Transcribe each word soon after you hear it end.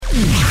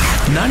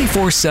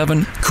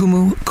94.7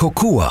 Kumu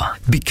Kokua,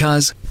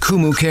 because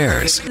Kumu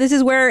cares. This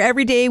is where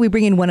every day we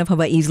bring in one of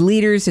Hawaii's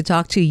leaders to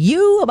talk to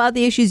you about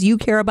the issues you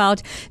care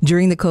about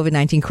during the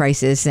COVID-19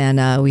 crisis.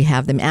 And we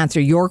have them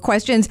answer your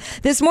questions.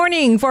 This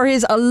morning, for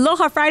his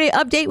Aloha Friday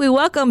update, we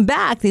welcome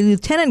back the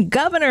Lieutenant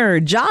Governor,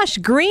 Josh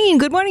Green.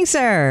 Good morning,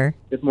 sir.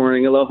 Good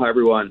morning. Aloha,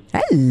 everyone.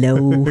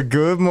 Hello.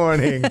 Good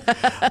morning.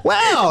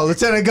 Well,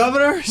 Lieutenant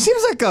Governor,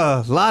 seems like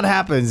a lot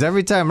happens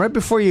every time. Right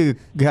before you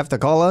have to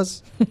call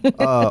us,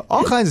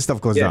 all kinds of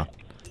stuff goes down.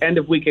 End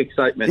of week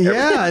excitement.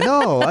 Yeah,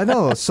 I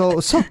know. So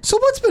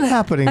what's been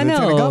happening,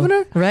 Lieutenant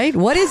Governor? Right?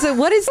 What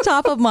is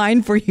top of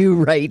mind for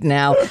you right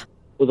now?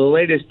 Well, the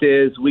latest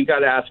is we got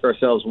to ask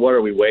ourselves, what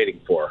are we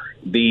waiting for?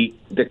 The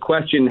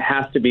question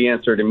has to be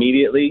answered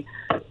immediately,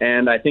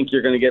 and I think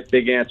you're going to get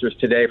big answers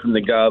today from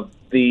the Gov.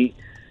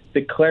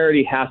 The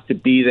clarity has to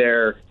be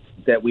there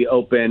that we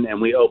open,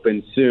 and we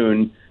open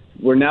soon.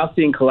 We're now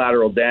seeing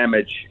collateral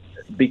damage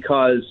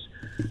because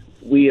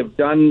we have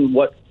done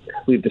what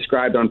we've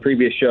described on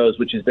previous shows,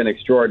 which has been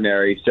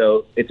extraordinary.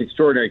 So it's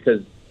extraordinary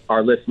because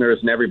our listeners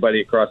and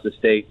everybody across the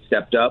state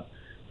stepped up,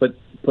 but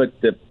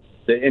put the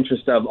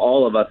interest of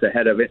all of us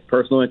ahead of it,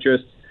 personal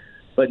interests.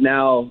 But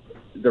now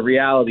the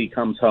reality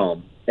comes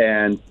home,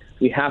 and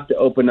we have to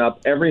open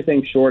up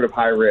everything short of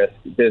high-risk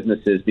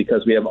businesses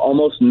because we have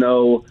almost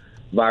no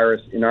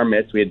virus in our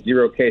midst. We had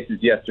 0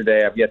 cases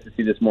yesterday. I've yet to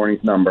see this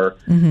morning's number.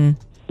 Mm-hmm.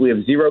 We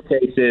have 0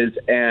 cases,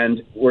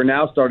 and we're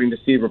now starting to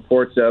see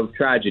reports of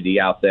tragedy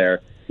out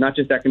there, not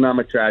just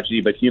economic tragedy,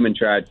 but human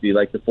tragedy,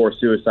 like the 4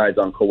 suicides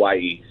on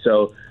Kauai.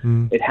 So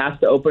it has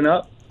to open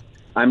up.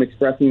 I'm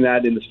expressing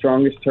that in the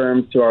strongest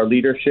terms to our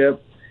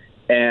leadership,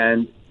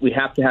 and we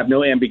have to have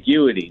no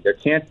ambiguity. There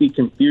can't be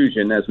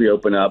confusion as we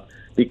open up,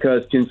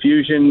 because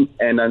confusion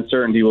and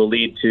uncertainty will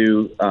lead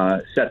to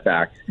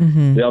setbacks.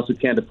 Mm-hmm. We also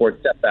can't afford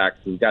setbacks.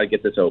 We've got to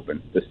get this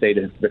open. The state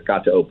has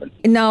got to open.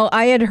 Now,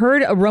 I had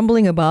heard a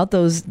rumbling about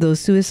those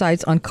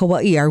suicides on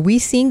Kauai. Are we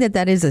seeing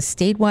that is a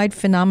statewide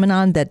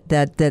phenomenon,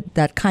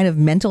 that kind of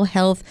mental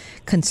health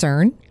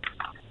concern?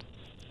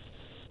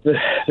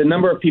 The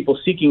number of people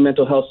seeking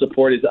mental health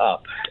support is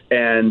up,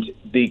 and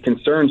the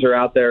concerns are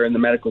out there in the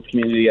medical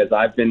community as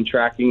I've been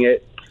tracking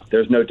it.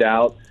 There's no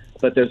doubt.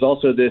 But there's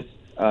also this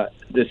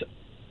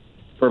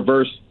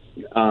perverse,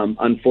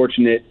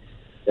 unfortunate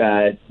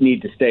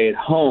need to stay at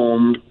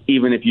home,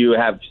 even if you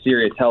have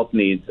serious health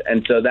needs.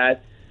 And so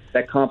that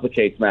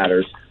complicates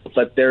matters.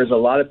 But there's a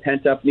lot of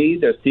pent-up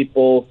need. There's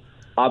people,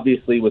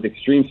 obviously, with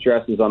extreme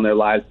stresses on their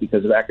lives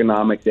because of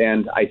economics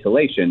and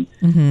isolation.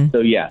 Mm-hmm. So,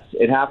 yes,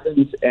 it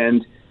happens.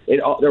 And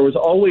there was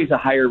always a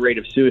higher rate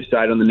of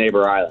suicide on the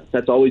neighbor islands.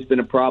 That's always been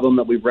a problem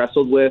that we've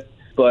wrestled with.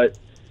 But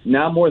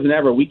now more than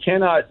ever, we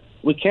can't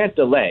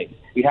delay.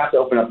 We have to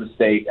open up the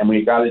state, and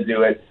we've got to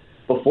do it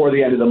before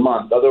the end of the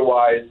month.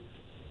 Otherwise,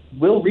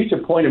 we'll reach a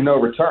point of no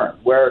return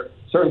where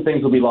certain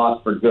things will be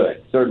lost for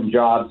good, certain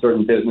jobs,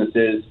 certain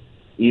businesses,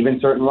 even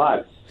certain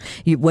lives.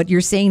 What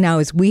you're saying now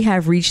is we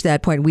have reached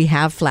that point. We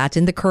have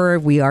flattened the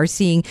curve. We are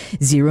seeing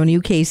 0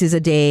 new cases a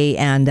day,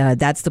 and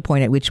that's the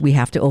point at which we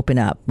have to open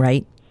up,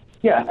 right?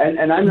 Yeah,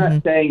 and I'm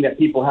not saying that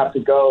people have to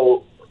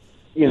go,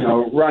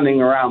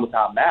 running around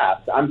without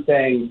masks. I'm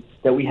saying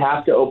that we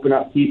have to open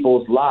up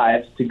people's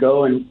lives to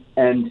go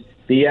and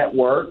be at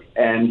work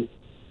and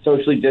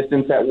socially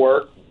distance at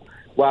work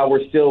while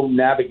we're still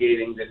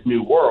navigating this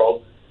new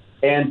world,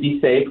 and be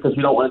safe, because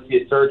we don't want to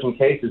see a surge in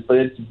cases. But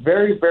it's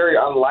very, very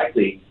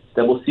unlikely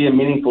that we'll see a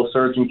meaningful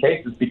surge in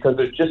cases because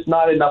there's just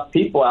not enough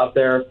people out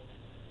there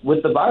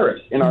with the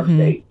virus in our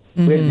state.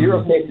 Mm-hmm. We had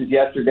 0 cases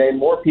yesterday,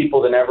 more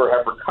people than ever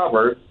have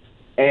recovered.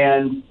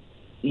 And,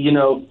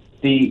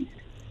 the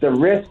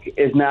risk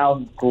is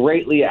now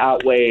greatly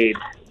outweighed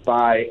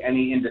by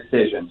any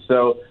indecision.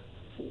 So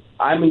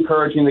I'm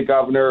encouraging the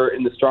governor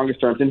in the strongest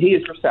terms, and he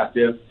is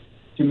receptive,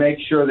 to make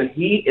sure that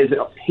he is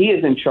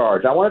in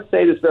charge. I want to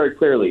say this very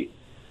clearly.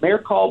 Mayor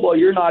Caldwell,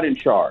 you're not in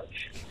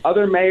charge.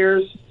 Other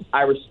mayors,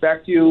 I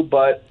respect you,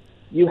 but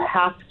you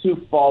have to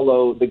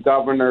follow the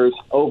governor's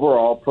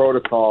overall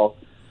protocol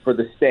for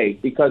the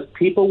state, because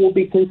people will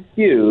be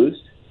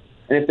confused.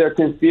 And if they're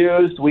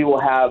confused, we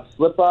will have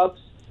slip-ups,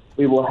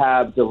 we will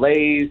have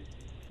delays.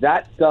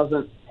 That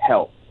doesn't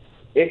help.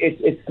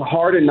 It's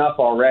hard enough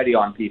already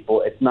on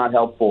people. It's not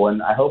helpful.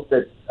 And I hope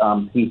that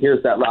he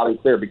hears that loud and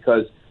clear,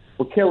 because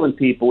we're killing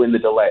people in the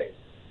delays.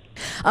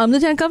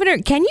 Lieutenant Governor,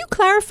 can you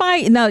clarify?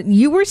 Now,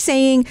 you were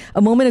saying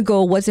a moment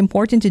ago what's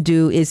important to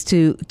do is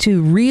to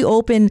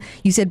reopen,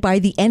 you said, by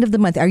the end of the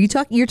month.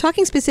 You're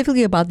talking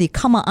specifically about the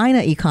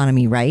Kama'aina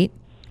economy, right?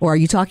 Or are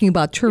you talking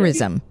about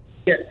tourism?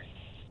 Yeah.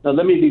 Now,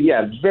 let me be,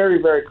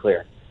 very, very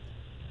clear.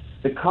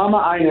 The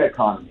Kama'aina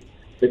economy,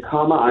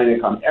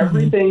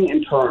 everything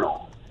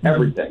internal,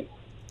 everything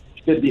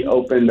should be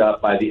opened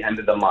up by the end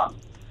of the month.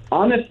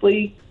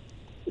 Honestly,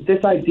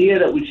 this idea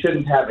that we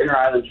shouldn't have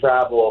inter-island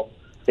travel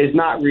is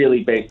not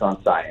really based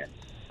on science.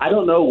 I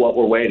don't know what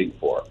we're waiting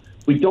for.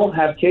 We don't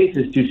have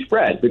cases to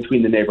spread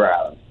between the neighbor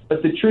islands.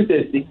 But the truth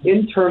is, the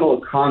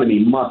internal economy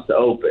must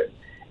open.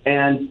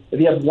 And if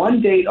you have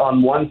one date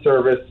on one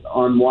service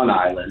on one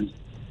island,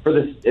 for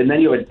this, and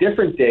then you have a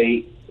different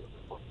date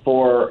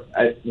for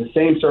the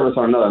same service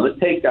on another. Let's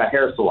take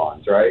hair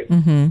salons, right?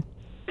 Mm-hmm.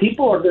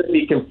 People are going to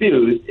be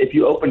confused if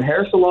you open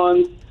hair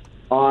salons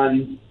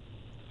on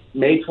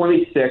May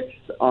 26th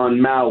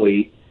on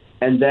Maui,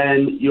 and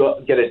then you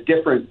get a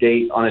different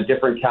date on a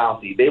different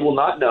county. They will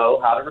not know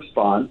how to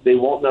respond. They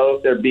won't know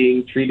if they're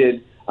being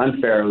treated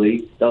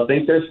unfairly. They'll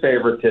think there's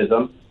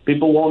favoritism.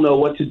 People won't know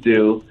what to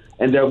do,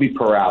 and there'll be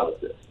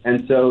paralysis.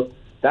 And so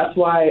that's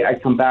why I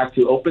come back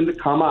to open the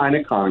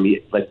Kama'aina economy,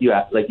 like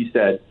you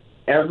said,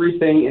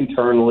 everything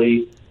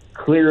internally,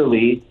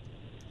 clearly,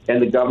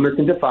 and the governor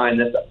can define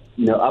this,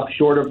 up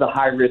short of the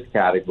high-risk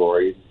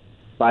categories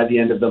by the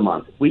end of the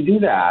month. If we do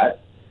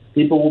that,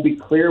 people will be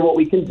clear what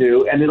we can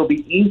do, and it'll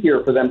be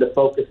easier for them to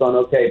focus on,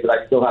 okay, but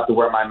I still have to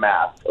wear my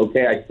mask.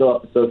 Okay, I still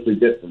have to socially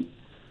distance.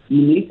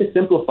 You need to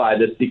simplify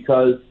this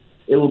because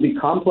it will be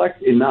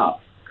complex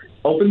enough.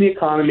 Open the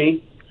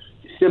economy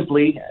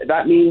simply.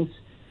 That means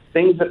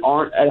things that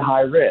aren't at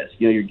high risk.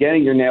 You're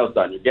getting your nails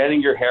done. You're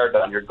getting your hair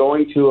done. You're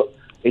going to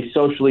a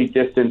socially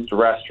distanced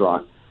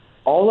restaurant.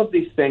 All of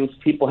these things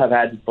people have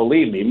had,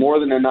 believe me, more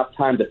than enough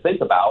time to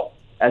think about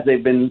as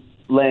they've been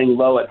laying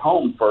low at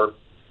home for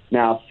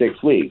now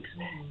 6 weeks.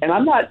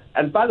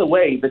 And by the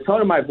way, the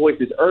tone of my voice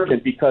is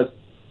urgent because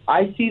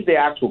I see the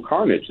actual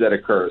carnage that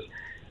occurs.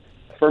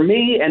 For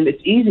me, and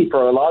it's easy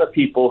for a lot of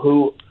people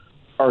who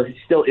are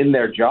still in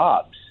their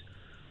jobs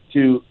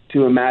to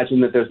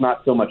imagine that there's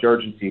not so much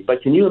urgency.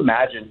 But can you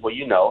imagine,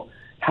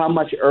 how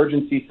much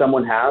urgency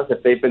someone has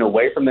if they've been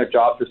away from their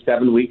job for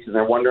 7 weeks and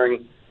they're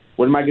wondering,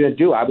 what am I going to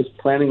do? I was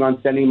planning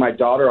on sending my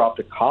daughter off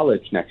to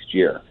college next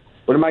year.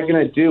 What am I going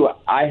to do?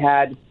 I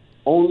had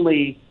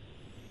only,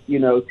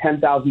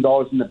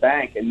 $10,000 in the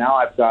bank, and now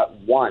I've got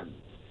one.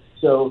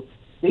 So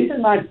these are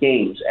not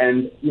games.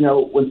 And,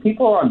 when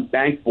people are on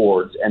bank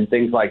boards and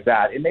things like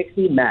that, it makes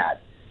me mad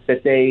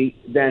that they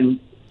then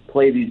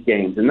play these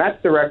games. And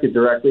that's directed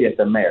directly at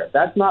the mayor.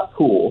 That's not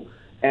cool.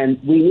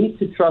 And we need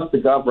to trust the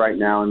gov right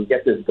now and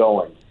get this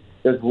going.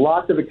 There's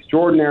lots of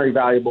extraordinary,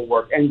 valuable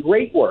work and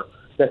great work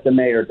that the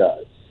mayor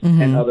does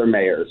and other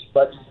mayors.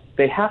 But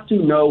they have to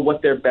know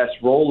what their best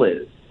role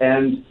is.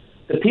 And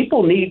the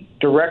people need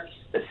direct,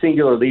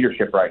 singular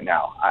leadership right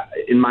now,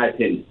 in my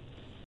opinion.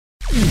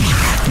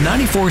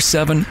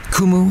 94.7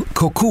 Kumu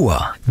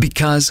Kokua,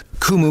 because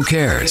Kumu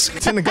cares.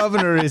 Lieutenant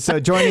Governor is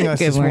joining us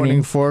this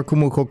morning for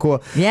Kumu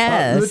Kokua.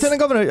 Yes. Lieutenant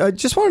Governor, I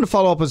just wanted to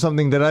follow up on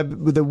something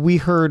that we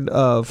heard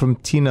from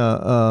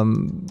Tina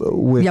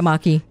with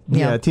Yamaki.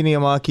 Yeah, Tina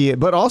Yamaki,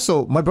 but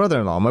also my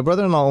brother-in-law. My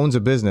brother-in-law owns a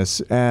business,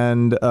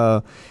 and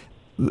a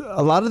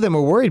lot of them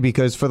are worried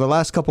because for the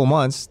last couple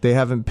months they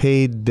haven't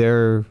paid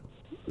their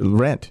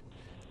rent.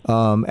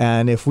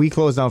 And if we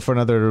close down for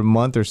another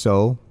month or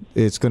so,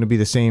 it's going to be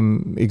the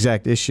same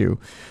exact issue.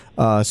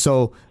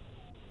 So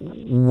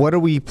what are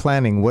we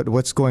planning?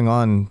 What's going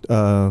on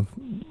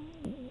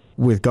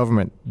with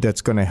government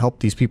that's going to help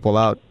these people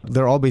out?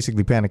 They're all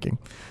basically panicking.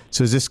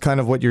 So is this kind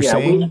of what you're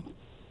saying?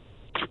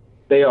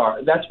 They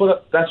are. That's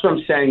what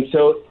I'm saying.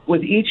 So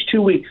with each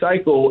 2-week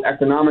cycle,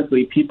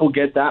 economically, people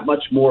get that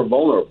much more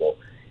vulnerable.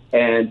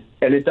 And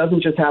it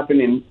doesn't just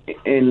happen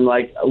in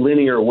like a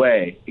linear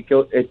way.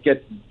 It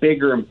gets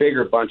bigger and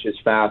bigger bunches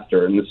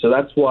faster. And so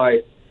that's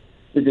why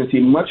you're going to see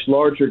much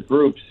larger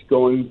groups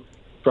going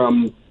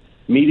from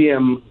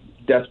medium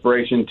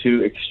desperation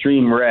to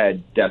extreme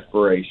red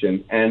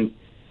desperation. And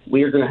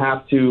we're going to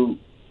have to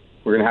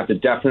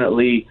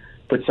definitely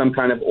put some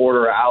kind of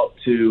order out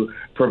to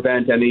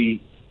prevent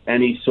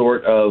any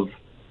sort of,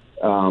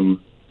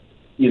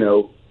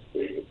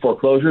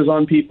 foreclosures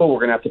on people. We're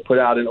going to have to put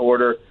out an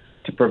order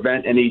to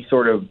prevent any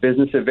sort of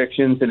business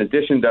evictions. In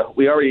addition to,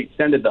 we already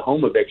extended the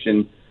home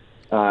eviction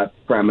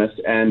premise,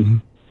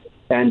 and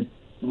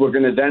we're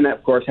going to then,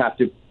 of course, have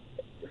to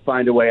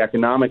find a way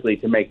economically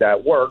to make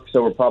that work.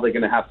 So we're probably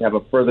going to have a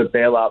further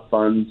bailout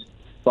fund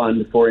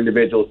for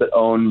individuals that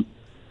own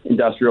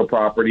industrial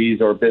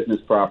properties or business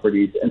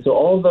properties. And so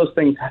all of those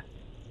things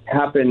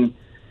happen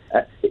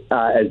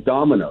as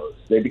dominoes.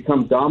 They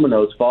become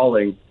dominoes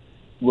falling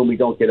when we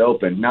don't get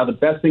open. Now, the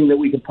best thing that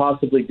we could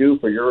possibly do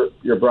for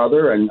your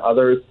brother and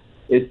others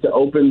is to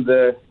open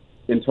the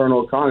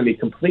internal economy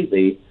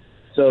completely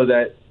so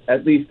that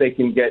at least they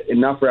can get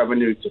enough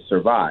revenue to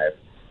survive.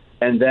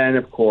 And then,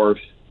 of course,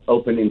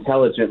 open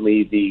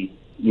intelligently the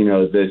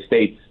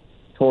state's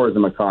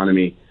tourism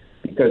economy,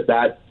 because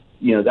that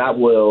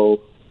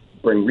will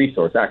bring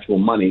actual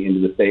money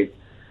into the state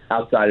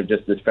outside of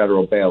just this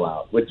federal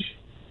bailout, which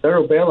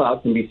federal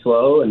bailout can be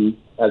slow, and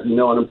as you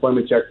know,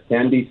 unemployment checks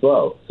can be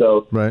slow.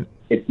 So right.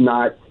 It's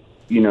not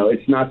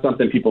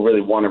something people really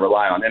want to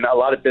rely on. And a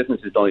lot of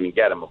businesses don't even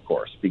get them, of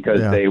course,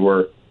 because they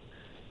were,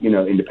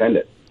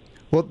 independent.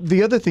 Well,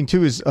 the other thing,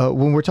 too, is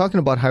when we're talking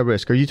about high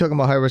risk, are you talking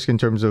about high risk in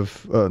terms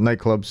of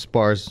nightclubs,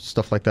 bars,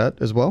 stuff like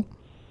that as well?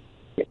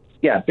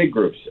 Yeah, big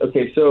groups.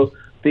 Okay, so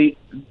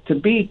to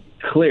be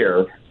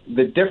clear,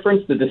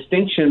 the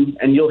distinction,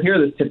 and you'll hear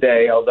this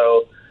today,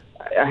 although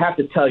I have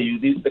to tell you,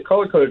 the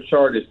color-coded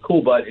chart is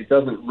cool, but it's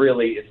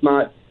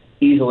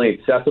easily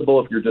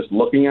accessible if you're just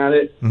looking at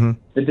it.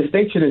 The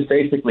distinction is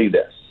basically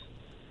this.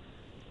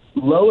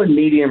 Low and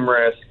medium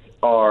risk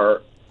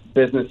are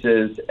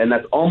businesses, and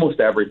that's almost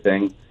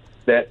everything,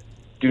 that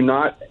do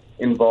not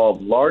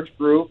involve large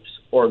groups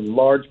or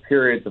large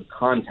periods of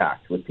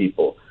contact with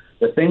people.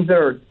 The things that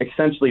are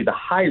essentially the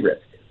high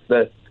risk,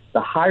 the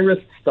high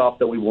risk stuff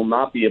that we will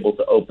not be able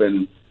to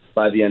open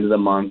by the end of the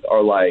month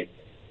are like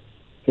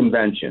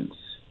conventions,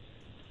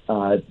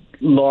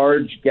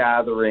 large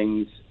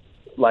gatherings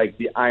like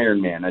the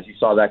Ironman, as you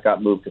saw, that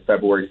got moved to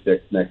February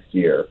 6th next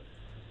year.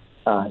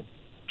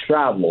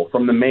 Travel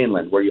from the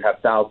mainland, where you have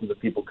thousands of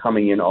people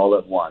coming in all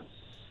at once.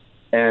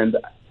 And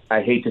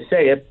I hate to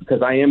say it,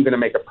 because I am going to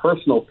make a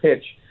personal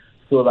pitch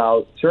to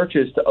allow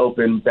churches to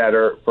open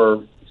better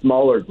for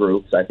smaller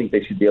groups. I think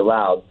they should be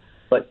allowed.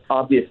 But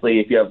obviously,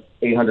 if you have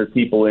 800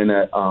 people in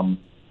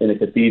a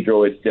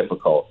cathedral, it's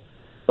difficult.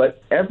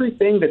 But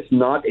everything that's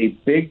not a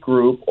big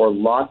group or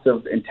lots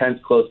of intense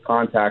close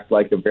contact,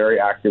 like a very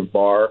active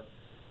bar,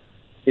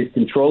 is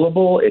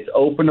controllable, it's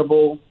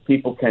openable,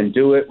 people can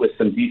do it with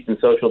some decent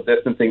social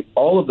distancing.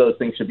 All of those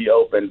things should be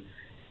open,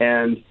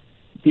 and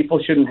people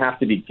shouldn't have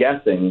to be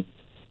guessing,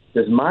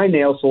 does my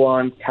nail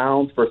salon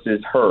count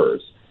versus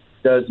hers?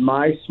 Does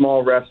my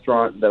small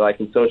restaurant that I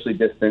can socially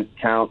distance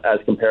count as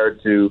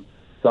compared to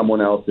someone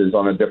else's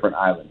on a different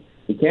island?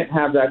 We can't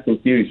have that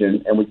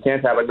confusion, and we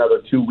can't have another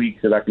 2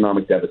 weeks of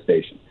economic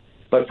devastation.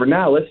 But for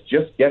now, let's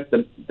just get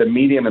the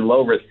medium and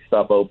low risk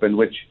stuff open,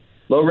 which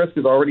low risk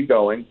is already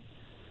going.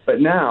 But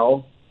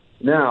now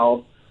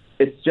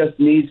it just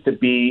needs to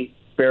be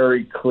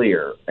very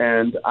clear.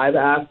 And I've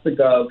asked the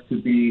Gov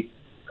to be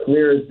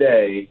clear as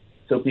day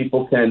so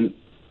people can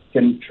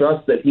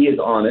trust that he is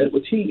on it,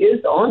 which he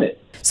is on it.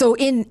 So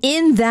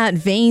in that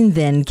vein,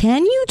 then,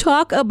 can you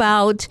talk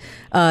about,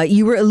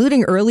 you were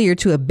alluding earlier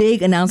to a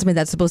big announcement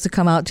that's supposed to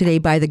come out today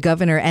by the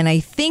governor, and I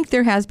think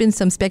there has been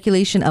some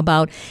speculation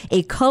about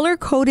a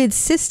color-coded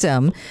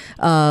system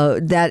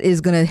that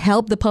is going to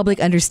help the public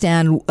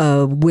understand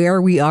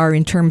where we are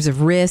in terms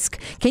of risk.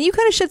 Can you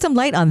kind of shed some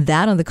light on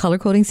that, on the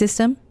color-coding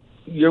system?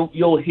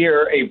 You'll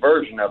hear a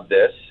version of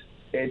this.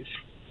 It's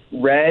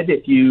red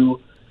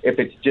if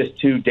it's just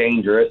too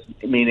dangerous,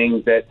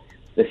 meaning that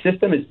the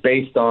system is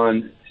based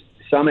on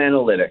some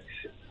analytics.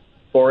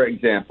 For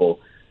example,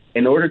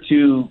 in order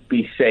to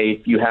be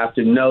safe, you have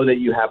to know that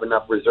you have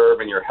enough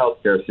reserve in your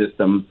healthcare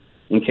system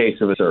in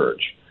case of a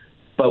surge.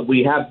 But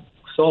we have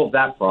solved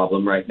that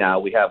problem right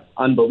now. We have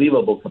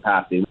unbelievable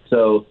capacity.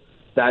 So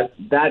that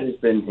has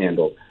been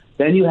handled.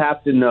 Then you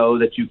have to know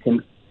that you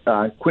can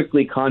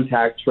quickly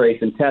contact,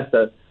 trace, and test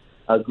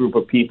a group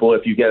of people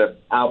if you get an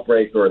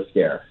outbreak or a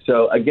scare.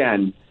 So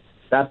again,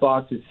 that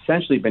box has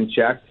essentially been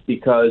checked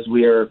because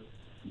we are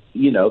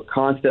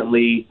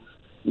constantly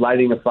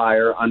lighting a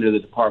fire under the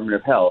Department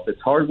of Health.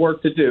 It's hard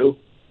work to do,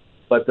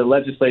 but the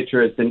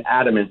legislature has been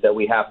adamant that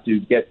we have to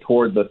get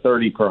toward the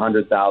 30 per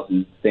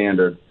 100,000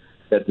 standard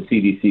that the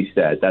CDC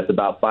said. That's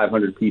about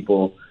 500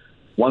 people,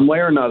 one way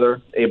or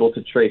another, able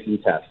to trace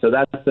and test. So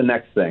that's the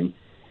next thing.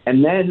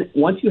 And then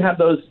once you have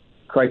those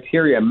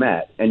criteria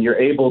met and you're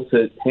able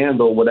to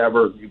handle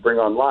whatever you bring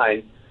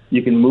online,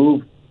 you can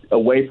move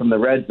away from the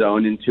red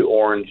zone into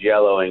orange,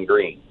 yellow, and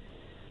green.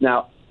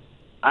 Now,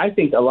 I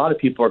think a lot of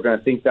people are going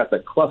to think that's a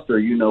cluster,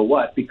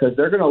 because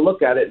they're going to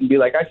look at it and be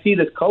like, I see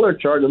this color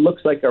chart. It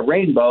looks like a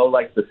rainbow,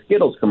 like the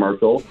Skittles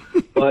commercial,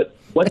 but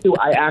what do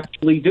I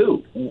actually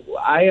do?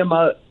 I am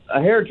a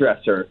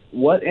hairdresser.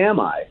 What am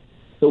I?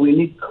 So we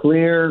need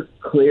clear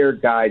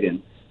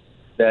guidance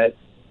that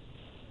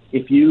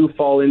if you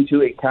fall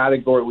into a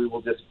category, we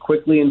will just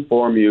quickly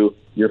inform you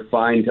you're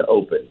fine to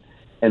open.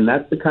 And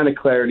that's the kind of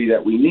clarity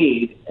that we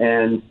need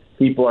and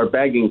people are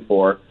begging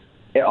for.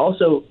 It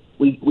also,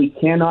 we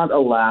cannot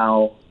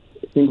allow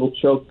single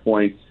choke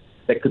points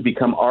that could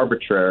become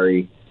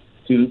arbitrary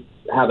to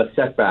have a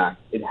setback.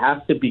 It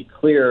has to be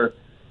clear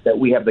that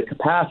we have the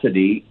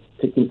capacity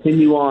to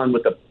continue on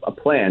with a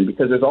plan,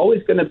 because there's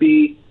always going to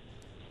be,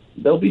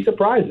 there'll be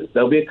surprises.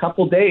 There'll be a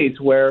couple days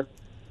where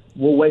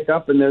we'll wake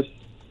up and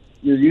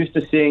you're used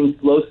to seeing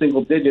low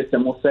single digits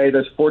and we'll say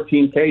there's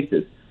 14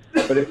 cases.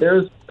 But if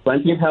there's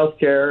plenty of health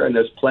care and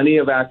there's plenty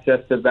of access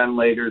to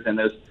ventilators and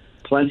there's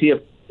plenty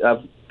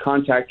of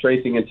contact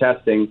tracing and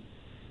testing,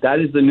 that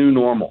is the new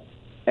normal.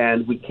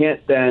 And we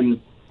can't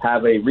then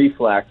have a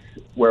reflex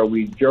where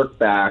we jerk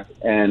back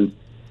and,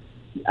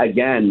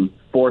 again,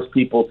 force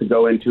people to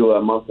go into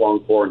a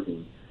month-long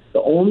quarantine.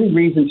 The only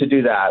reason to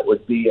do that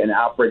would be an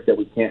outbreak that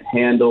we can't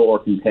handle or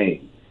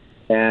contain.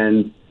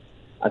 And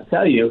I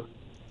tell you,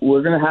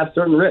 we're going to have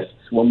certain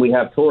risks when we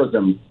have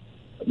tourism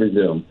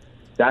resume.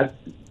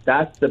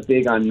 That's the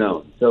big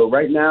unknown. So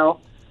right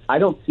now, I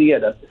don't see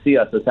us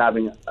as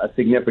having a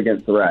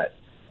significant threat.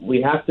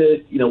 We have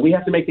to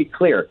make it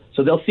clear.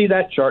 So they'll see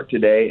that chart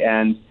today,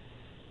 and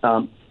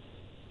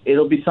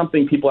it'll be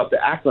something people have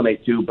to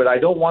acclimate to. But I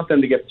don't want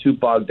them to get too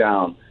bogged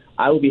down.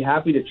 I will be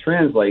happy to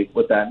translate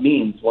what that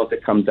means once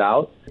it comes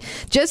out.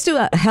 Just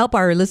to help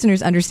our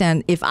listeners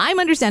understand, if I'm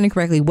understanding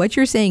correctly, what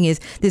you're saying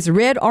is this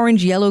red,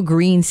 orange, yellow,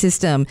 green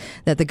system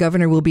that the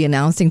governor will be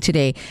announcing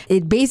today,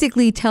 it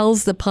basically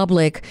tells the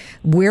public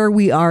where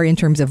we are in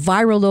terms of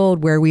viral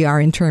load, where we are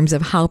in terms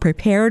of how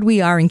prepared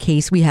we are in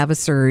case we have a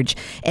surge.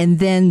 And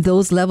then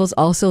those levels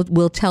also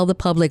will tell the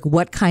public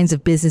what kinds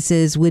of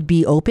businesses would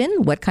be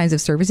open, what kinds of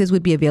services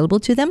would be available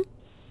to them?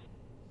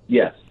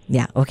 Yes.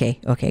 Yeah. Okay,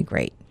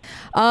 great.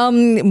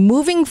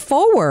 Moving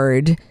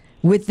forward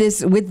with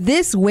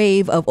this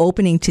wave of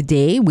opening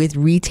today with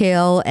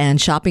retail and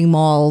shopping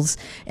malls,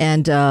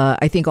 and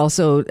I think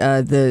also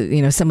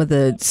some of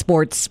the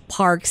sports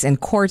parks and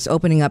courts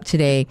opening up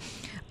today.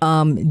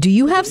 Do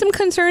you have some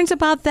concerns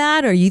about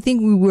that, or you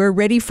think we're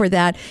ready for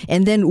that?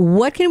 And then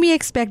what can we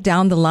expect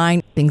down the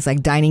line? Things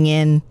like dining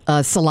in,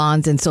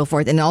 salons, and so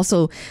forth, and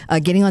also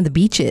getting on the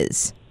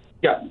beaches.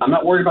 Yeah, I'm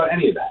not worried about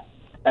any of that.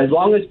 As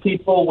long as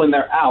people, when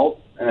they're out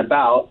and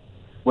about,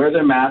 wear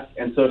their mask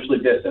and socially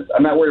distance.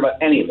 I'm not worried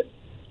about any of it.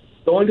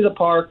 Going to the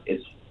park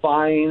is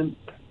fine,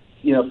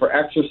 for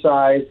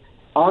exercise.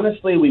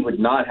 Honestly, we would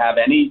not have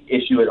any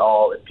issue at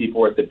all if people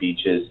were at the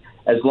beaches,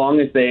 as long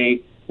as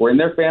they were in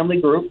their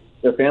family group,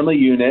 their family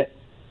unit,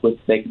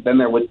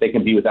 they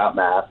can be without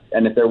masks.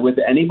 And if they're with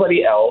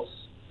anybody else,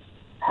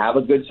 have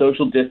a good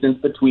social distance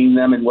between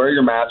them and wear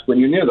your mask when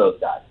you're near those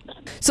guys.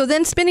 So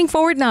then spinning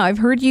forward now, I've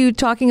heard you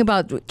talking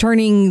about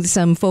turning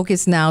some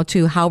focus now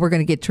to how we're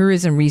going to get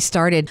tourism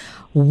restarted.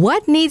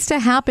 What needs to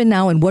happen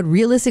now, and what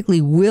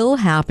realistically will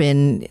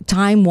happen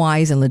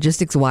time-wise and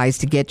logistics-wise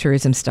to get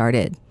tourism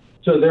started?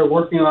 So they're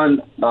working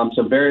on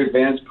some very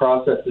advanced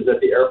processes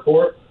at the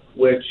airport,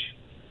 which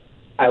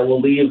I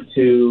will leave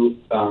to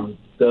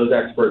those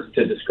experts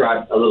to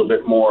describe a little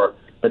bit more.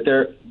 But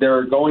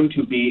there's going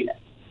to be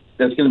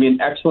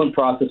an excellent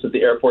process at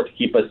the airport to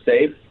keep us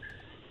safe.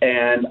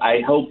 And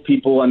I hope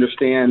people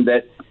understand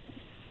that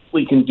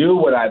we can do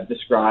what I've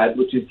described,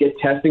 which is get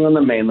testing on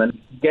the mainland.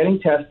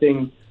 Getting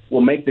testing will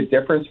make the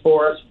difference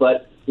for us,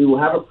 but we will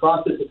have a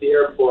process at the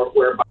airport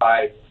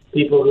whereby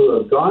people who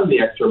have gone the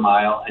extra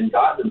mile and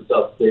gotten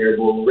themselves cleared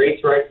will race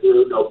right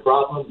through, no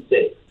problem,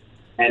 safe.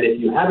 And if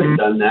you haven't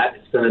done that,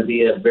 it's going to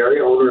be a very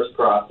onerous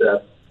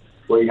process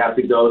where you have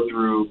to go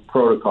through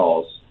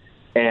protocols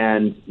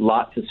and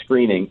lots of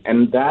screening.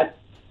 And that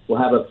will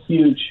have a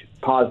huge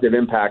positive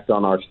impact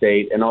on our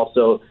state. And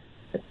also,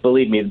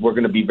 believe me, we're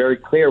going to be very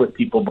clear with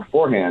people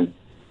beforehand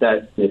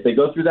that if they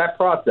go through that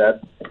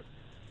process,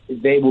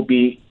 they will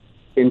be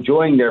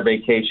enjoying their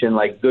vacation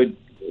like good,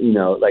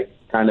 like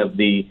kind of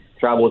the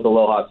travel with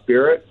Aloha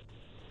spirit.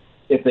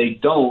 If they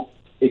don't,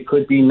 it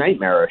could be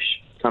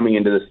nightmarish coming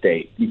into the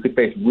state. You could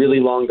face really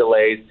long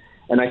delays.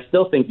 And I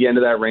still think the end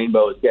of that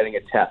rainbow is getting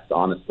a test,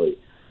 honestly.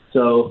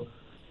 So,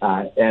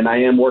 and I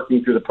am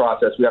working through the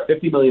process. We have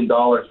 $50 million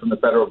from the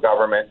federal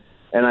government.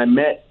 And I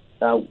met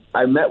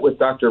with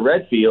Dr.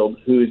 Redfield,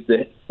 who's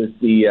the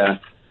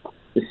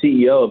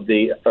CEO of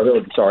the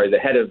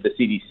head of the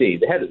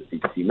CDC,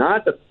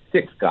 not the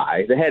sixth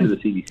guy, the head of the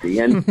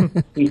CDC.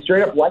 And he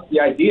straight up liked the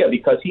idea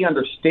because he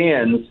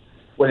understands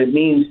what it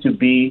means to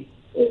be,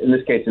 in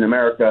this case in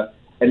America,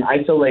 an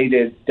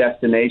isolated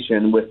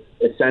destination with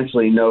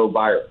essentially no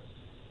virus.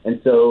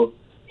 And so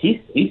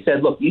he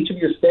said, look, each of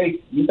your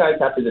states, you guys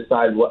have to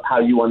decide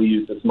how you want to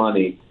use this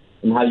money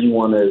and how you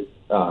want to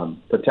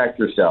protect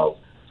yourselves.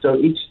 So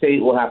each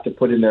state will have to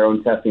put in their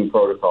own testing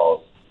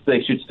protocols.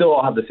 They should still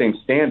all have the same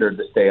standard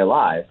to stay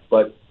alive,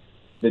 but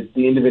the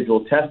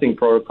individual testing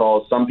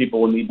protocols, some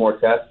people will need more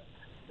tests,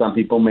 some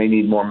people may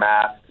need more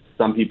masks,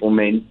 some people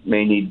may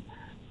need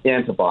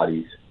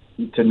antibodies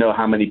to know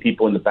how many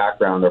people in the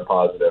background are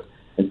positive.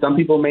 And some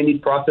people may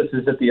need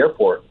processes at the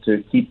airport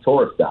to keep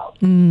tourists out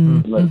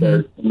unless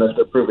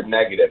they're proven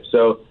negative.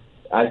 So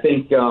I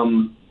think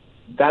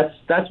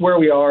that's where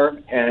we are.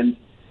 And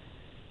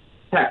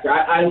heck,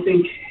 I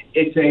think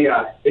it's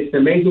an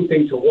amazing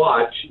thing to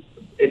watch.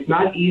 It's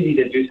not easy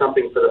to do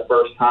something for the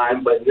first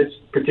time, but in this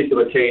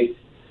particular case,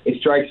 it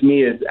strikes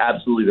me as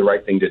absolutely the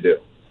right thing to do.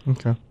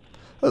 Okay.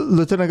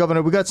 Lieutenant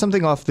Governor, we got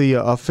something off the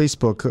off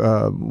Facebook,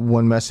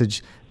 one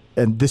message,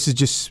 and this is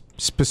just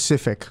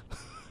specific.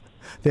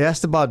 They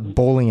asked about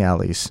bowling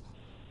alleys.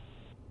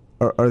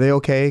 Are they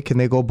okay? Can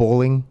they go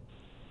bowling?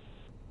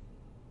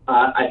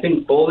 I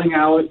think bowling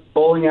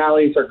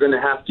alleys are going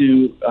to have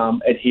to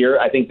adhere.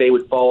 I think they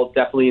would fall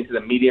definitely into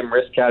the medium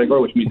risk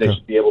category, which means they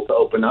should be able to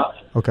open up.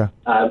 Okay.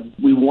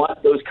 We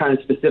want those kind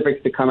of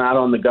specifics to come out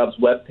on the Gov's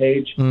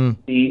webpage.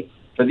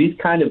 For these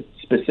kind of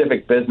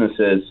specific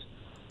businesses,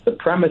 the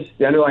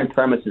underlying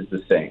premise is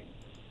the same.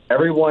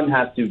 Everyone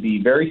has to be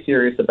very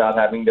serious about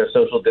having their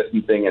social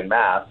distancing and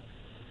masks.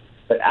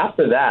 But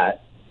after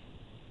that,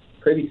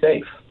 pretty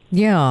safe.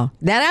 Yeah,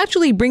 that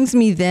actually brings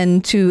me then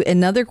to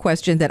another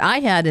question that I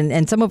had,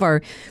 and some of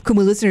our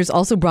Kumu listeners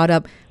also brought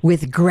up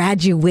with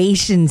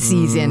graduation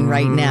season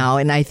right now.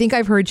 And I think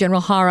I've heard General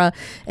Hara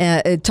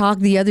talk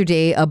the other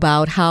day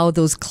about how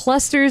those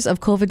clusters of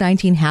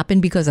COVID-19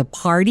 happen because of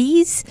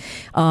parties.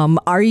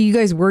 Are you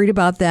guys worried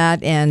about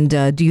that? And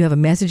do you have a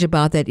message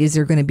about that? Is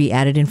there going to be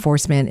added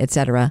enforcement, et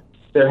cetera?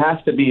 There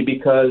has to be,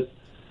 because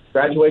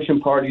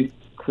graduation parties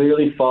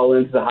clearly fall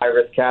into the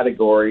high-risk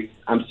category.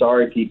 I'm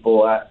sorry,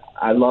 people.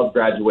 I love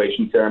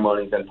graduation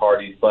ceremonies and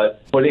parties,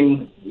 but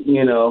putting,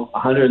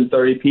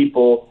 130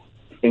 people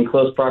in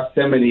close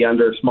proximity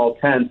under small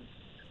tents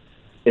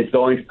is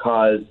going to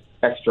cause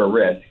extra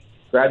risk.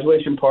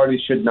 Graduation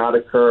parties should not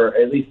occur,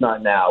 at least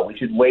not now. We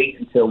should wait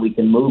until we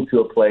can move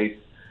to a place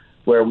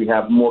where we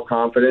have more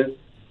confidence,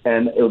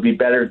 and it would be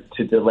better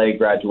to delay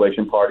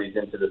graduation parties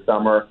into the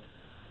summer.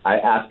 I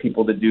ask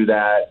people to do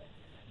that.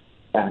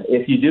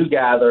 If you do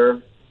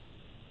gather,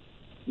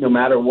 no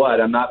matter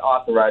what, I'm not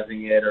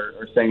authorizing it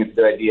or saying it's a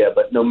good idea,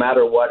 but no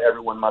matter what,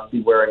 everyone must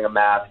be wearing a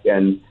mask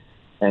and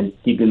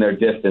keeping their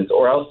distance.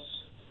 Or else,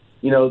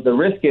 the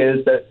risk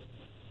is that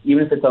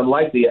even if it's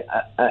unlikely,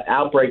 an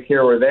outbreak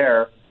here or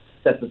there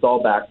sets us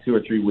all back 2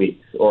 or 3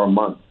 weeks or a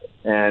month.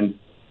 And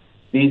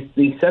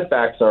these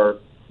setbacks are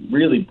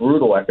really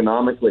brutal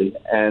economically,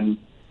 and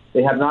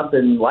they have not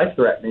been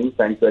life-threatening,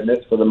 thank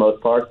goodness, for the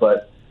most part,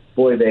 but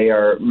boy, they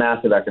are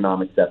massive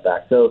economic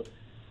setbacks. So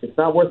it's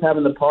not worth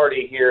having the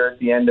party here at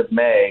the end of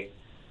May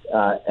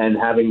and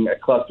having a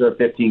cluster of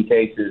 15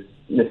 cases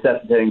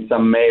necessitating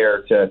some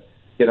mayor to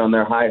get on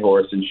their high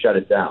horse and shut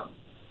it down.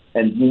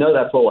 And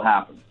that's what will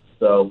happen.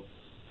 So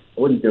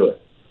I wouldn't do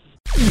it.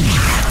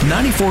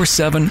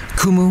 94.7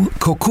 Kumu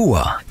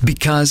Kokua,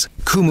 because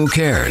Kumu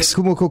cares.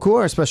 Kumu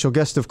Kokua, our special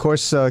guest, of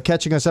course,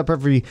 catching us up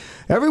every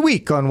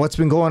week on what's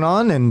been going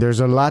on, and there's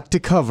a lot to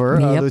cover.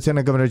 Yep.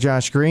 Lieutenant Governor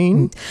Josh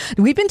Green.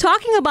 We've been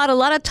talking about a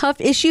lot of tough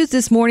issues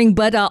this morning,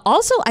 but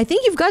also I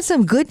think you've got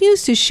some good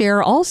news to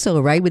share also,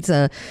 right, with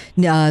some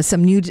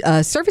new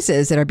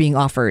services that are being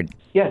offered.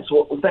 Yes,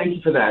 well, thank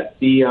you for that.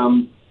 The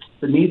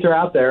needs are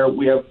out there.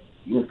 We have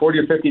 40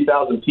 or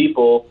 50,000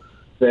 people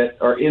that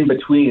are in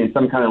between, in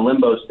some kind of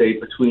limbo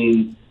state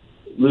between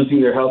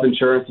losing their health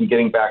insurance and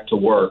getting back to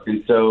work.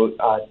 And so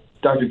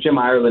Dr. Jim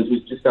Ireland,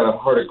 who's just got a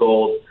heart of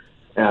gold,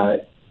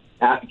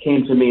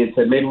 came to me and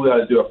said, maybe we ought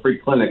to do a free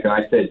clinic. And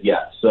I said,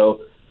 yes.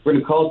 So we're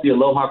going to call it the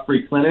Aloha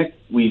Free Clinic.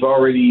 We've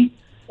already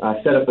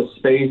set up a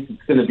space.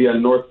 It's going to be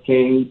on North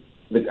King.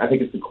 I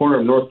think it's the corner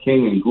of North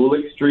King and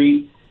Gulick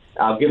Street.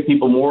 I'll give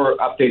people more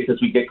updates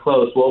as we get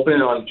close. We'll open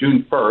it on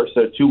June 1st,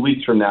 so 2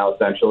 weeks from now,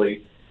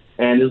 essentially.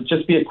 And it'll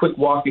just be a quick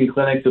walk-in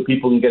clinic so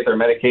people can get their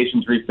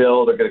medications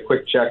refilled or get a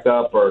quick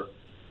checkup, or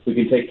we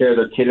can take care of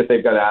their kid if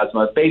they've got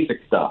asthma.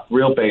 Basic stuff,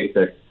 real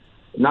basic.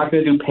 We're not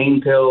going to do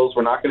pain pills.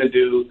 We're not going to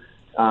do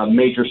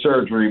major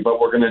surgery, but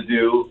we're going to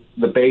do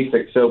the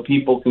basics so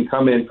people can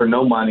come in for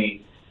no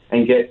money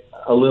and get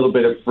a little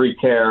bit of free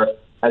care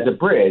as a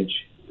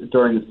bridge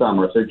during the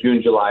summer, so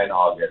June, July, and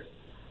August.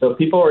 So if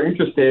people are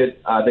interested,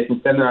 they can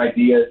send their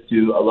ideas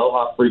to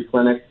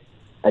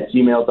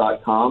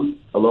alohafreeclinic@gmail.com,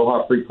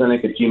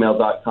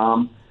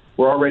 alohafreeclinic@gmail.com.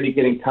 We're already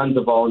getting tons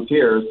of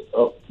volunteers.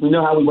 We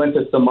know how we went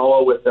to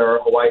Samoa with our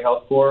Hawaii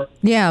Health Corps.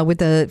 Yeah,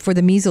 for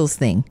the measles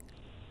thing.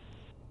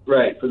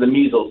 Right, for the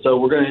measles. So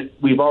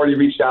we've already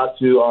reached out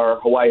to our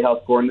Hawaii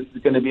Health Corps, and this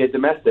is going to be a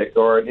domestic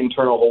or an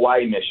internal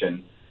Hawaii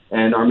mission.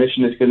 And our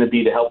mission is going to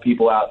be to help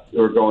people out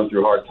who are going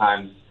through hard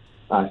times.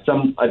 A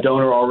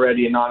donor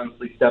already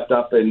anonymously stepped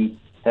up and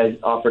has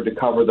offered to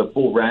cover the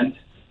full rent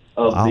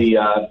of the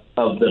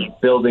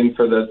building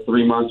for the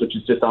 3 months, which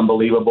is just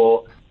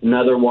unbelievable.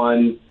 Another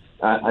one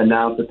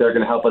announced that they're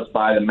going to help us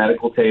buy the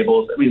medical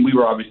tables. I mean, we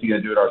were obviously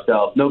going to do it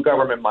ourselves. No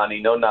government money,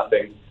 no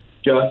nothing,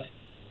 just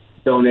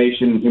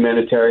donation,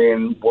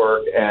 humanitarian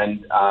work,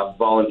 and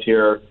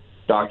volunteer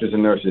doctors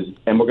and nurses.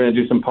 And we're going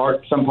to do some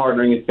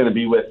partnering. It's going to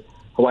be with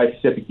Hawaii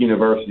Pacific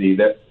University,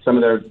 that some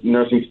of their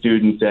nursing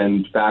students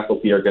and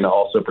faculty are going to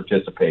also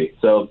participate.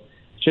 So it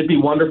should be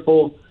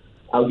wonderful.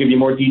 I'll give you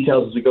more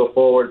details as we go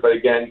forward. But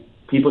again,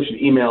 people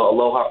should email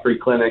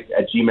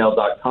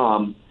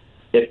alohafreeclinic@gmail.com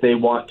if they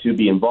want to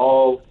be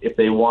involved, if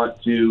they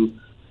want to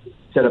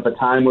set up a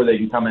time where they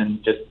can come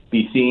and just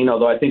be seen,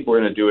 although I think we're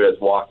going to do it as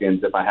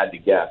walk-ins if I had to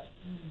guess.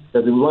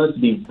 Because we want it to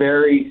be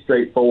very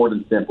straightforward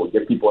and simple.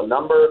 Give people a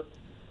number,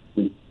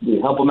 we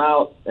help them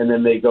out, and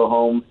then they go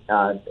home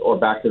or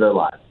back to their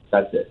lives.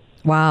 That's it.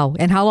 Wow.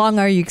 And how long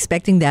are you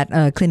expecting that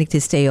clinic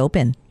to stay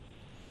open?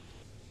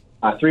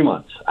 3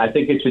 months. I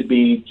think it should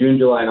be June,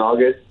 July, and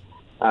August.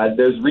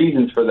 There's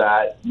reasons for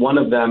that. One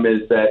of them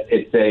is that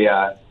it's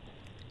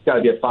got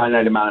to be a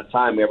finite amount of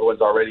time. Everyone's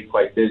already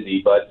quite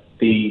busy, but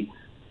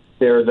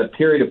there's a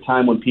period of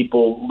time when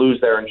people lose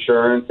their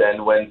insurance,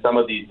 and when some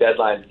of these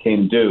deadlines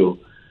came due,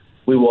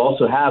 we will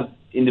also have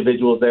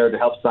individuals there to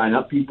help sign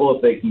up people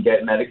if they can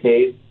get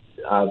Medicaid.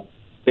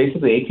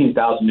 Basically,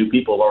 18,000 new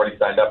people have already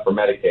signed up for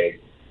Medicaid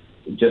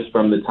just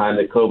from the time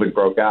that COVID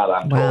broke out,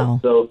 I'm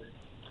told. So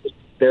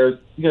there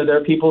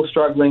are people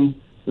struggling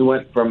We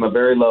went from a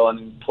very low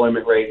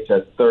unemployment rate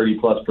to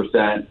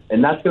 30+%,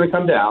 and that's going to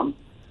come down.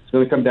 It's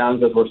going to come down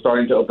because we're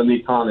starting to open the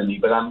economy.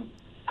 But I'm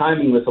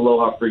timing this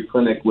Aloha Free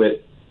Clinic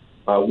with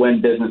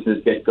when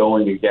businesses get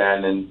going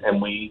again,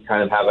 and we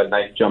kind of have a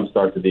nice jump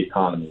start to the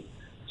economy.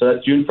 So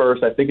that's June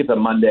 1st. I think it's a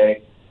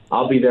Monday.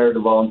 I'll be there to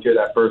volunteer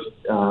that first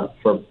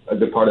for a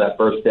good part of that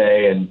first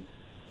day, and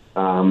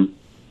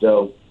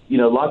so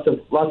lots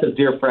of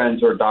dear friends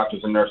who are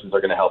doctors and nurses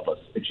are going to help us.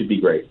 It should be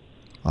great.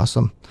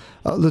 Awesome.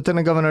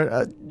 Lieutenant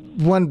Governor,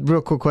 one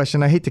real quick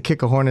question. I hate to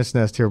kick a hornet's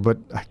nest here, but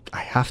I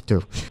have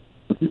to.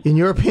 In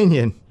your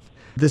opinion,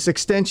 this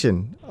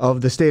extension of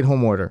the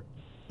stay-at-home order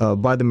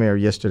by the mayor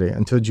yesterday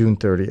until June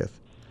 30th,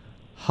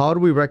 how do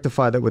we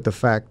rectify that with the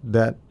fact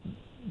that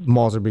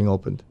malls are being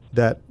opened,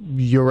 that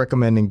you're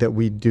recommending that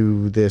we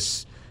do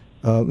this,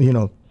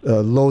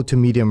 low to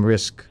medium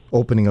risk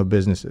opening of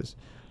businesses?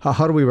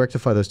 How do we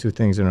rectify those two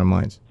things in our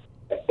minds?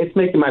 It's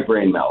making my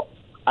brain melt.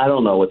 I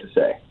don't know what to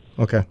say.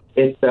 Okay.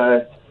 It's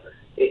an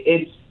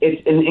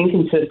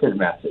inconsistent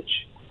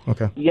message.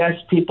 Okay. Yes,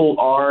 people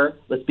are,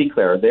 let's be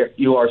clear,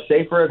 you are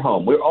safer at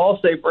home. We're all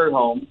safer at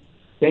home.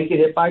 Can't get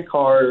hit by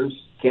cars,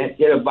 can't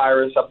get a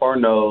virus up our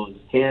nose,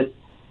 can't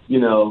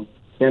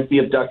be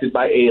abducted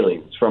by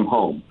aliens from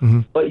home.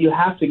 Mm-hmm. But you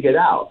have to get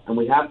out, and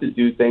we have to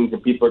do things,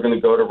 and people are going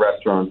to go to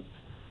restaurants.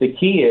 The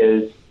key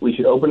is we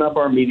should open up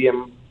our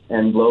medium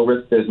and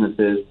low-risk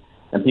businesses,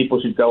 and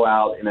people should go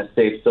out in a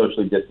safe,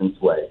 socially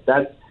distanced way.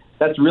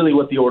 That's really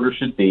what the order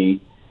should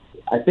be.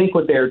 I think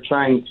what they're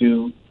trying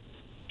to,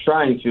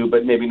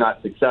 but maybe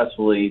not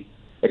successfully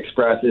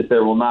express is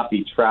there will not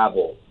be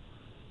travel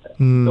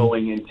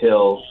going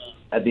until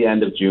at the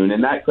end of June.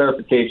 And that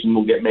clarification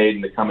will get made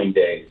in the coming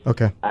days.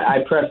 Okay.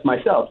 I pressed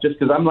myself just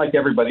because I'm like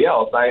everybody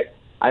else.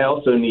 I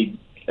also need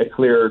a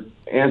clear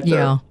answer.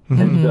 Yeah.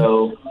 Mm-hmm. And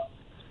so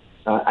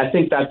I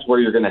think that's where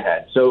you're going to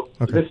head. So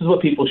This is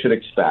what people should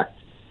expect.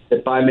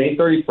 That by May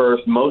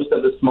 31st, most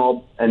of the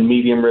small and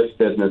medium risk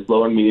business,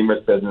 low and medium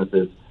risk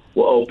businesses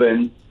will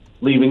open,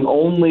 leaving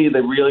only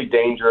the really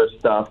dangerous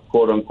stuff,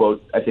 quote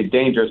unquote. I say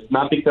dangerous,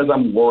 not because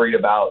I'm worried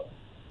about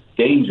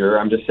danger.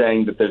 I'm just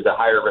saying that there's a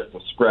higher risk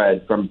of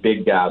spread from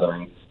big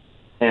gatherings.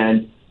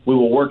 And we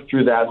will work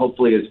through that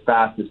hopefully as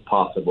fast as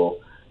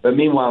possible. But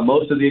meanwhile,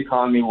 most of the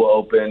economy will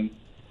open,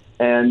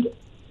 and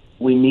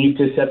we need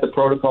to set the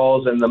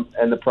protocols and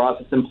the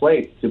process in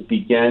place to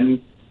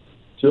begin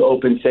to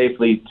open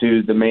safely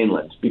to the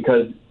mainland,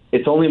 because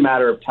it's only a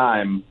matter of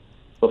time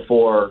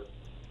before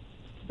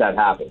that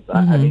happens.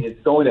 Mm-hmm. I mean,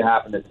 it's going to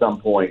happen at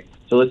some point.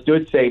 So let's do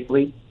it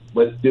safely.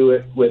 Let's do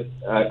it with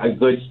a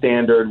good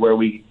standard where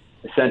we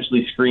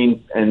essentially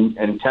screen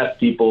and test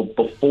people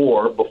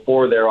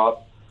before they're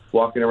off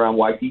walking around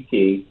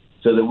Waikiki,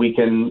 so that we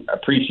can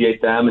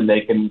appreciate them and they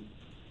can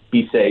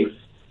be safe,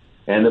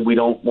 and that we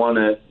don't want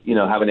to,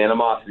 have an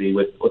animosity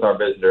with our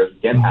visitors. We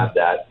can't have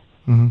that.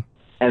 Mm-hmm.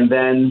 And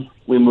then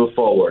we move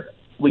forward.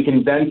 We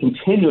can then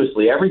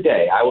continuously, every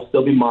day, I will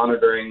still be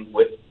monitoring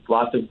with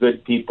lots of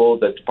good people,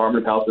 the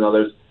Department of Health and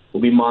others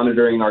will be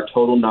monitoring our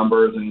total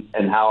numbers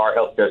and how our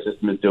healthcare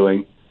system is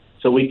doing.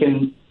 So we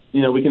can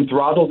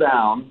throttle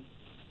down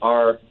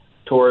our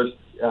tourist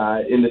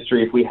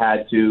industry if we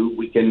had to.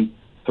 We can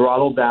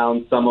throttle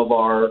down some of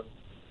our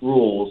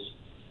rules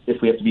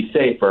if we have to be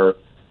safer,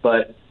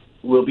 but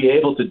we'll be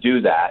able to do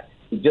that.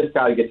 We just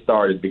got to get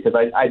started, because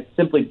I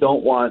simply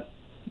don't want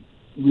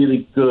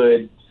really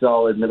good,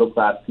 solid,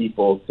 middle-class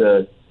people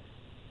to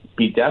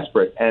be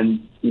desperate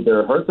and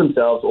either hurt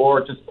themselves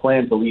or just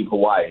plan to leave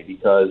Hawaii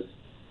because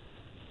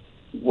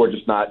we're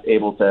just not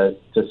able to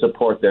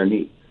support their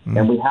needs. Mm-hmm.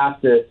 And we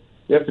have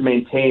to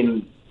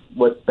maintain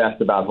what's best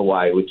about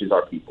Hawaii, which is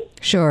our people.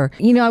 Sure.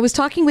 I was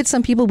talking with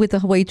some people with the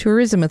Hawaii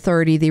Tourism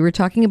Authority. They were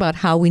talking about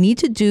how we need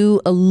to do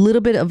a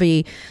little bit of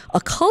a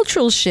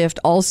cultural shift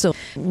also.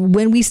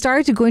 When we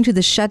started to go into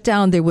the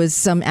shutdown, there was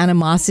some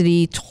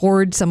animosity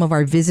toward some of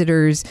our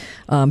visitors.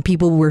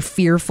 People were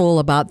fearful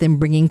about them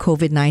bringing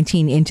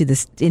COVID-19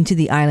 into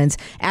the islands.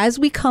 As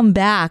we come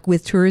back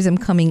with tourism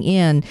coming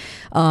in,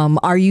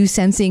 are you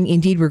sensing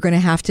indeed we're going to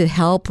have to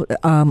help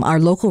our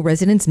local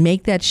residents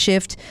make that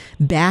shift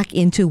back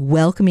into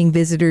welcoming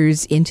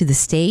visitors into the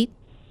state?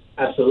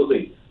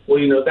 Absolutely.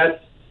 Well,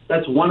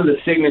 that's one of the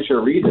signature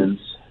reasons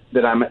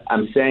that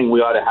I'm saying we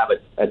ought to have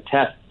a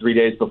test 3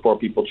 days before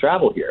people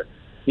travel here.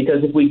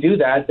 Because if we do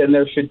that, then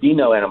there should be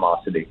no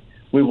animosity.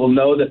 We will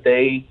know that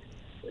they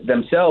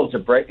themselves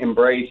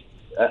embrace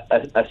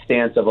a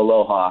stance of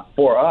aloha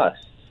for us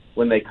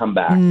when they come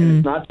back. And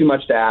it's not too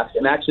much to ask,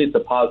 and actually it's a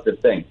positive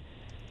thing.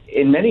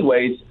 In many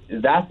ways,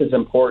 that's as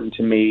important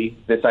to me,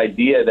 this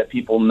idea that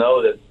people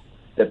know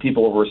that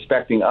people were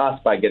respecting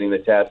us by getting the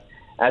test,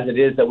 as it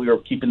is that we were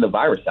keeping the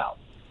virus out.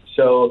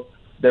 So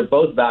they're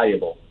both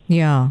valuable.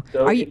 Yeah.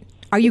 So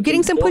are you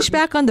getting some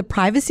pushback on the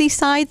privacy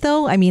side,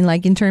 though? I mean,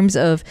 like in terms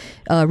of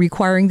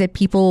requiring that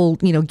people,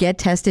 get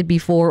tested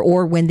before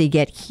or when they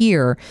get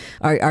here.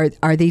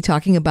 Are they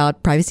talking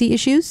about privacy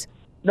issues?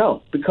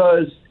 No,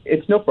 because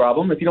it's no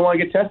problem. If you don't want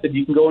to get tested,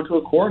 you can go into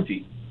a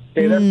quarantine.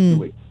 Stay there for 2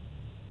 weeks.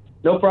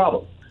 No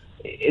problem.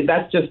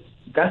 That's just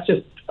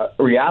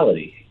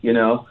reality. You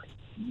know,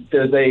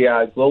 there's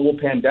a global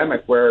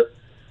pandemic where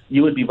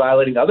you would be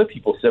violating other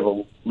people's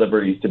civil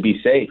liberties to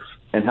be safe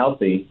and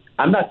healthy.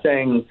 I'm not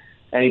saying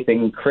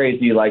anything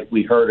crazy like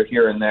we heard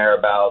here and there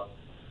about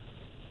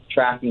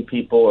tracking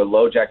people or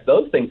LoJack.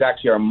 Those things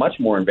actually are much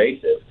more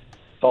invasive.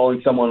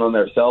 Following someone on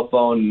their cell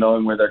phone,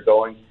 knowing where they're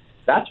going,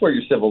 that's where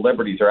your civil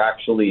liberties are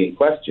actually in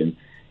question.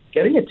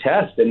 Getting a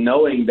test and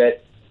knowing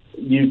that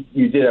you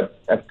did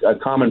a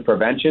common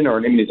prevention or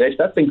an immunization,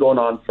 that's been going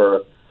on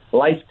for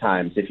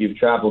lifetimes. If you've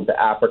traveled to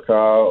Africa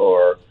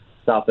or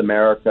South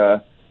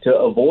America, to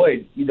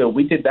avoid,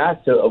 we did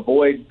that to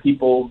avoid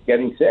people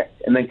getting sick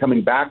and then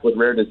coming back with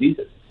rare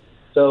diseases.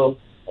 So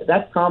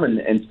that's common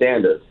and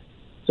standard.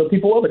 So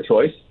people have a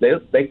choice.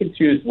 They can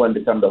choose when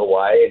to come to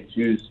Hawaii and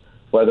choose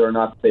whether or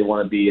not they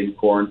want to be in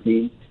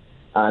quarantine.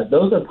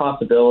 Those are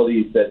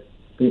possibilities that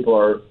people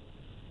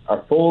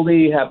are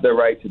fully have the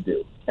right to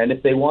do. And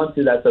if they want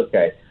to, that's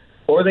okay.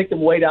 Or they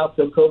can wait out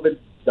till COVID's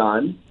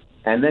done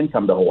and then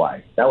come to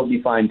Hawaii. That would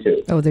be fine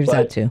too. Oh, there's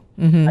that too.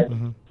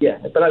 Yeah,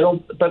 but I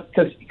don't. But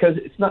because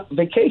it's not,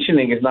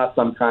 vacationing is not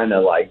some kind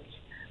of like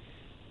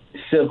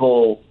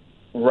civil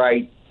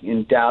right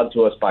endowed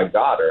to us by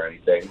God or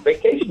anything.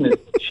 Vacation is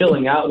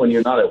chilling out when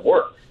you're not at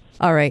work.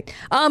 All right,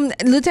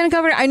 Lieutenant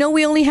Governor, I know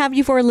we only have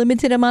you for a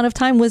limited amount of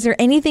time. Was there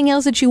anything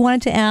else that you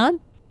wanted to add?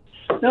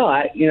 No,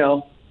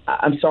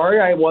 I'm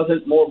sorry I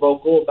wasn't more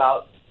vocal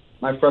about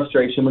my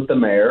frustration with the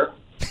mayor.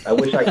 I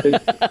wish I could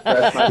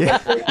express my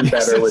frustration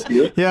better with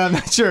you. Yeah, I'm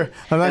not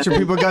sure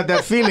people got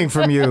that feeling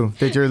from you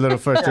that you're a little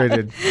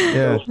frustrated.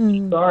 Yeah.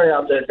 Sorry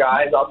out there,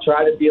 guys. I'll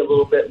try to be a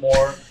little bit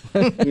more,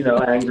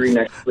 angry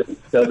next week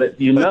so that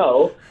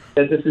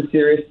that this is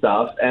serious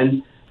stuff.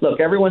 And look,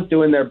 everyone's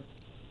doing their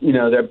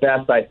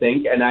best, I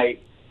think.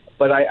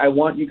 But I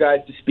want you guys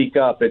to speak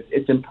up.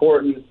 It's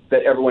important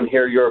that everyone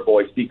hear your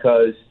voice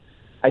because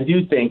I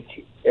do think,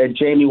 and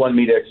Jamie wanted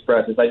me to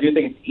express this, I do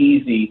think it's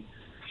easy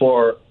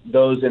for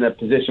those in a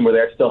position where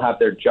they still have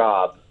their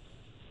job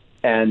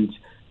and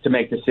to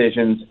make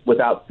decisions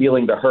without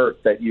feeling the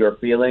hurt that you're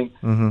feeling.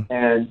 Mm-hmm.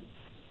 And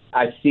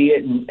I see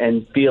it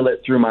and feel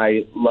it through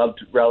my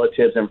loved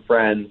relatives and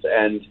friends,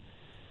 and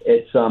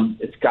it's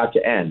got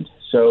to end.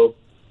 So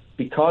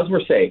because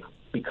we're safe,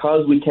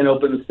 because we can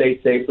open the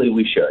state safely,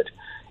 we should.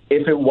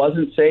 If it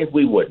wasn't safe,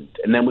 we wouldn't.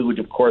 And then we would,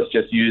 of course,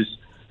 just use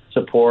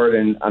support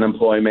and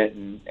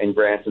unemployment and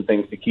grants and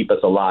things to keep us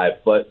alive.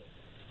 But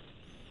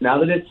now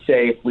that it's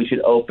safe, we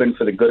should open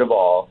for the good of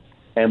all,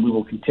 and we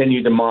will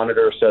continue to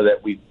monitor so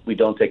that we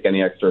don't take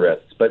any extra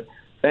risks. But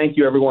thank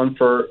you, everyone,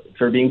 for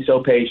being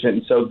so patient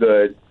and so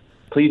good.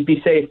 Please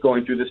be safe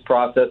going through this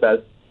process as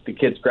the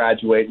kids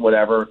graduate and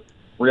whatever.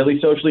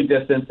 Really socially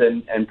distance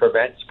and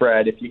prevent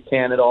spread. If you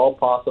can at all,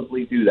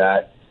 possibly do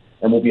that,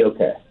 and we'll be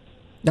okay.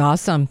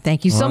 Awesome.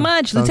 Thank you so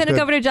much. Lieutenant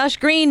Governor Josh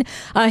Green,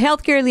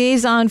 Healthcare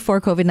Liaison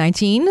for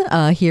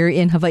COVID-19 here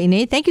in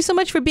Hawaii. Thank you so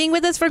much for being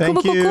with us for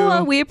Kumu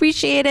Kokua. We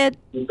appreciate it.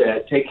 You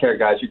bet. Take care,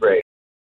 guys. You're great.